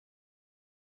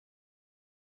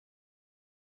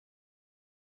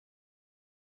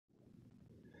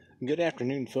Good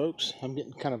afternoon, folks. I'm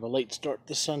getting kind of a late start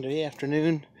this Sunday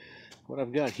afternoon. What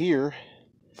I've got here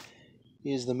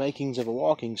is the makings of a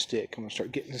walking stick. I'm going to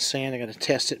start getting the sand. I got to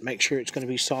test it, make sure it's going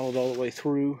to be solid all the way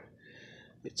through.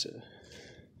 It's a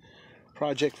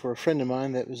project for a friend of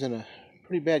mine that was in a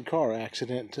pretty bad car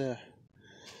accident. I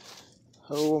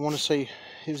want to say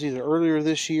it was either earlier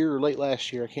this year or late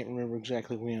last year. I can't remember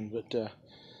exactly when, but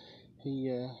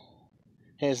he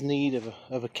has need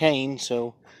of a cane,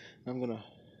 so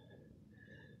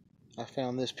I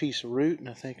found this piece of root, and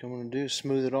I think I'm going to do is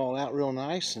smooth it all out real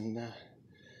nice and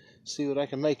see what I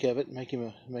can make of it. Make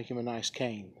him a nice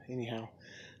cane. Anyhow,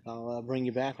 I'll bring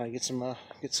you back when I get some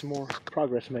more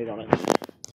progress made on it.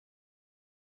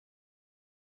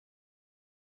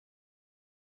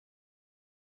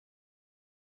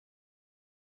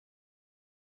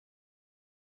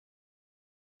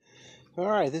 All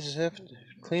right, this is after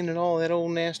cleaning all that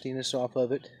old nastiness off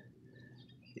of it.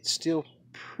 It's still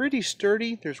pretty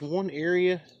sturdy. There's one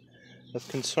area of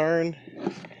concern,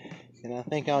 and I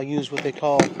think I'll use what they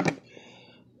call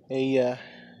a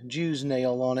Jew's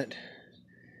nail on it.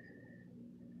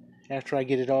 After I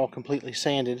get it all completely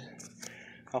sanded,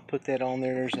 I'll put that on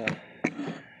there.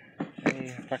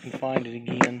 If I can find it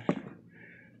again.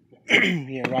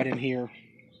 Yeah, right in here.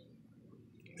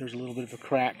 There's a little bit of a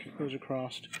crack that goes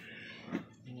across.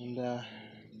 And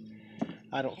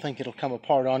I don't think it'll come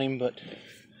apart on him, but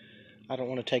I don't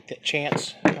want to take that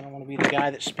chance. I don't want to be the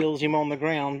guy that spills him on the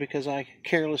ground because I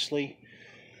carelessly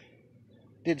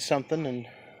did something and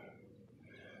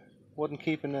wasn't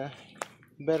keeping a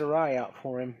better eye out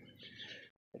for him.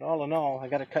 But all in all, I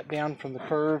got to cut down from the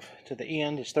curve to the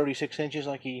end. It's 36 inches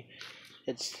like he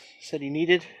had said he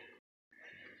needed.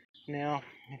 Now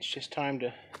it's just time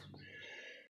to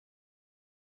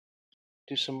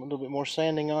do a little bit more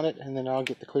sanding on it, and then I'll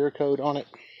get the clear coat on it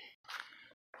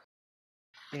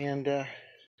and get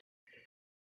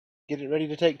it ready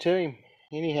to take to him.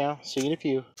 Anyhow, see you in a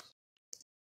few.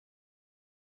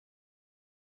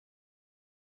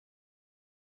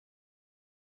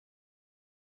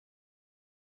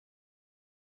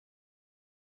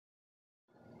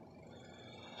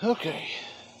 Okay,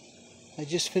 I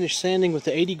just finished sanding with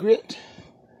the 80 grit.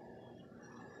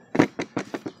 That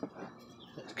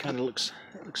kind of looks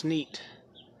neat.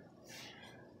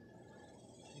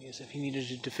 I guess if he needed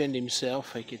to defend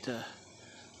himself, I could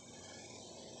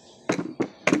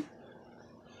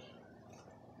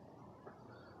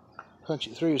punch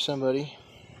it through somebody.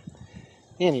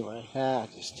 Anyway,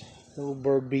 just a little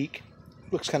bird beak.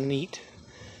 Looks kind of neat,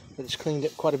 but it's cleaned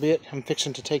up quite a bit. I'm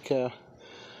fixing to take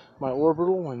my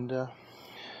orbital and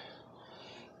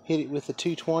hit it with the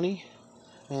 220,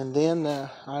 and then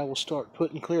I will start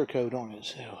putting clear coat on it.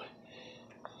 So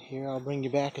here, I'll bring you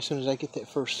back as soon as I get that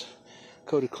first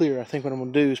coat of clear. I think what I'm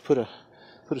going to do is put a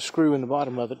screw in the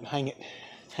bottom of it and hang it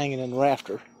in the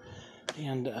rafter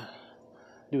and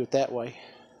do it that way.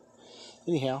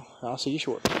 Anyhow, I'll see you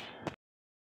shortly.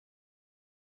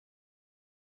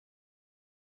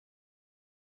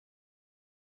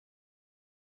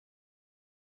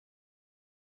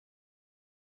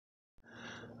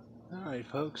 Alright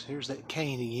folks, here's that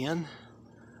cane again.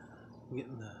 I'm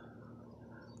getting the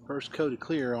first coat of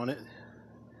clear on it.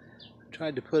 I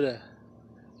tried to put a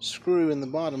screw in the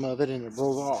bottom of it and it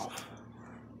broke off.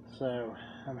 So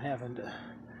I'm having to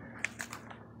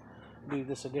do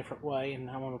this a different way, and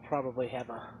I'm going to probably have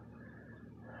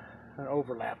an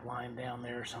overlap line down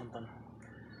there or something.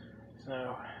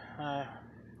 So I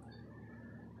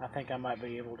think I might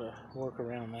be able to work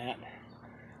around that.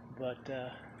 But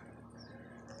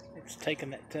it's taken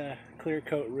that clear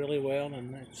coat really well,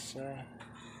 and it's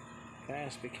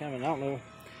fast becoming. I don't know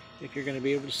if you're going to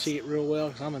be able to see it real well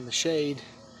because I'm in the shade,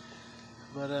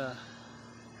 but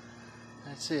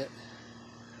that's it.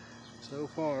 So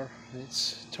far,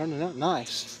 it's turning out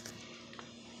nice.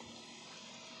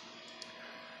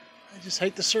 I just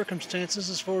hate the circumstances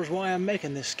as far as why I'm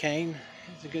making this cane.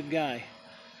 He's a good guy.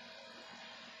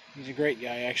 He's a great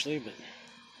guy, actually, but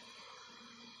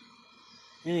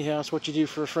anyhow, it's what you do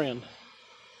for a friend.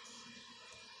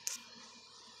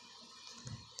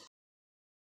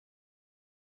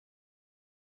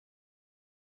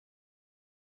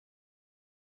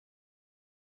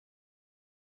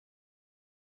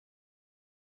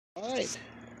 Alright,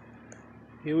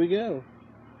 here we go.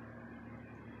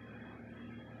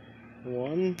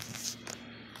 One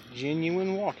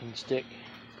genuine walking stick.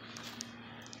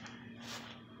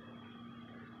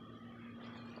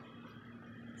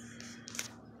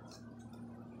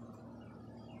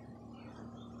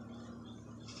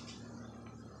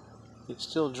 It's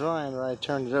still drying when I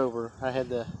turned it over. I had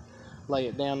to lay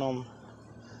it down on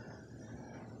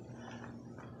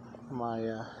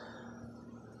my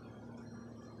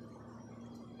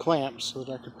clamps so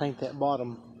that I could paint that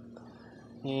bottom,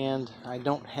 and I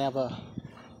don't have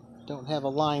a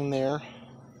line there,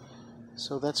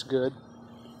 so that's good.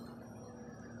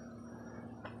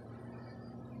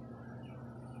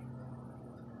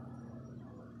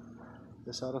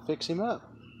 This ought to fix him up.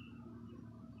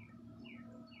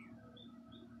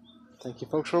 Thank you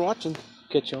folks for watching.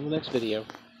 Catch you on the next video.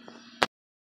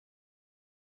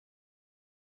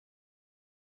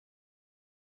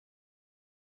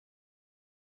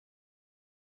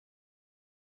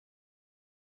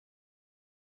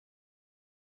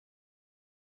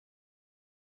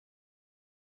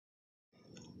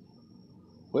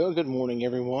 Well, good morning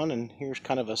everyone, and here's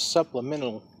kind of a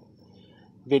supplemental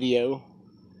video,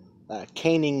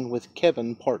 Caning with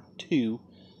Kevin Part 2.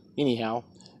 Anyhow,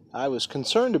 I was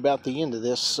concerned about the end of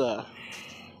this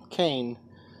cane.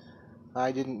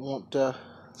 I didn't want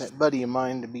that buddy of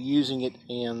mine to be using it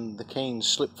and the cane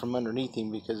slip from underneath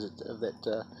him because of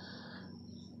that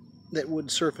wood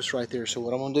surface right there. So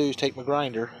what I'm going to do is take my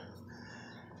grinder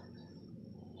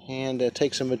and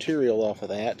take some material off of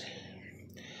that,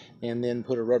 and then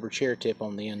put a rubber chair tip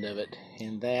on the end of it,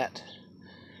 and that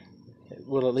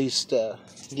will at least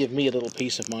give me a little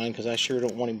peace of mind, because I sure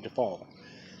don't want him to fall.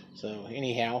 So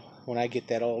anyhow, when I get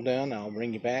that all done, I'll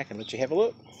bring you back and let you have a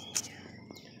look.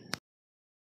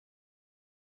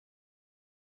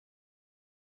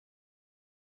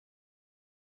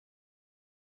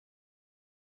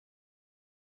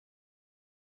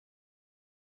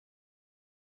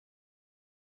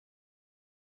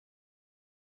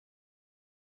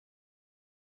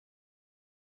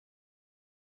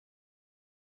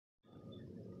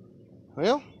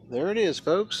 Well, there it is,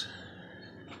 folks.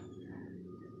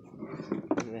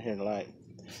 Right here in the light.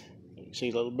 You can see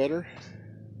a little better.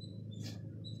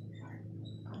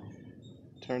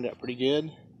 Turned out pretty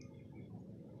good.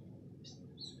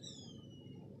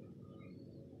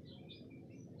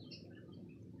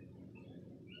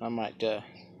 I might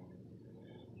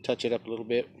touch it up a little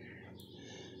bit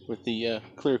with the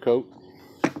clear coat.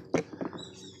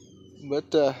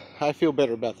 But I feel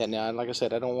better about that now. Like I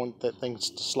said, I don't want that thing to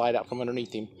slide out from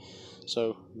underneath him.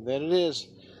 So there it is.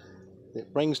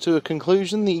 It brings to a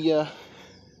conclusion the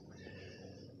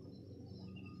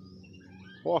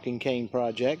walking cane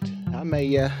project. I may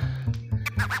do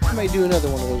another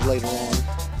one of those later on.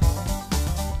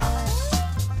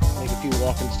 Make a few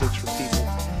walking sticks for people.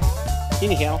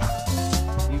 Anyhow,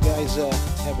 you guys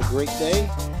have a great day,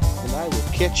 and I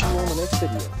will catch you on the next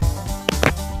video.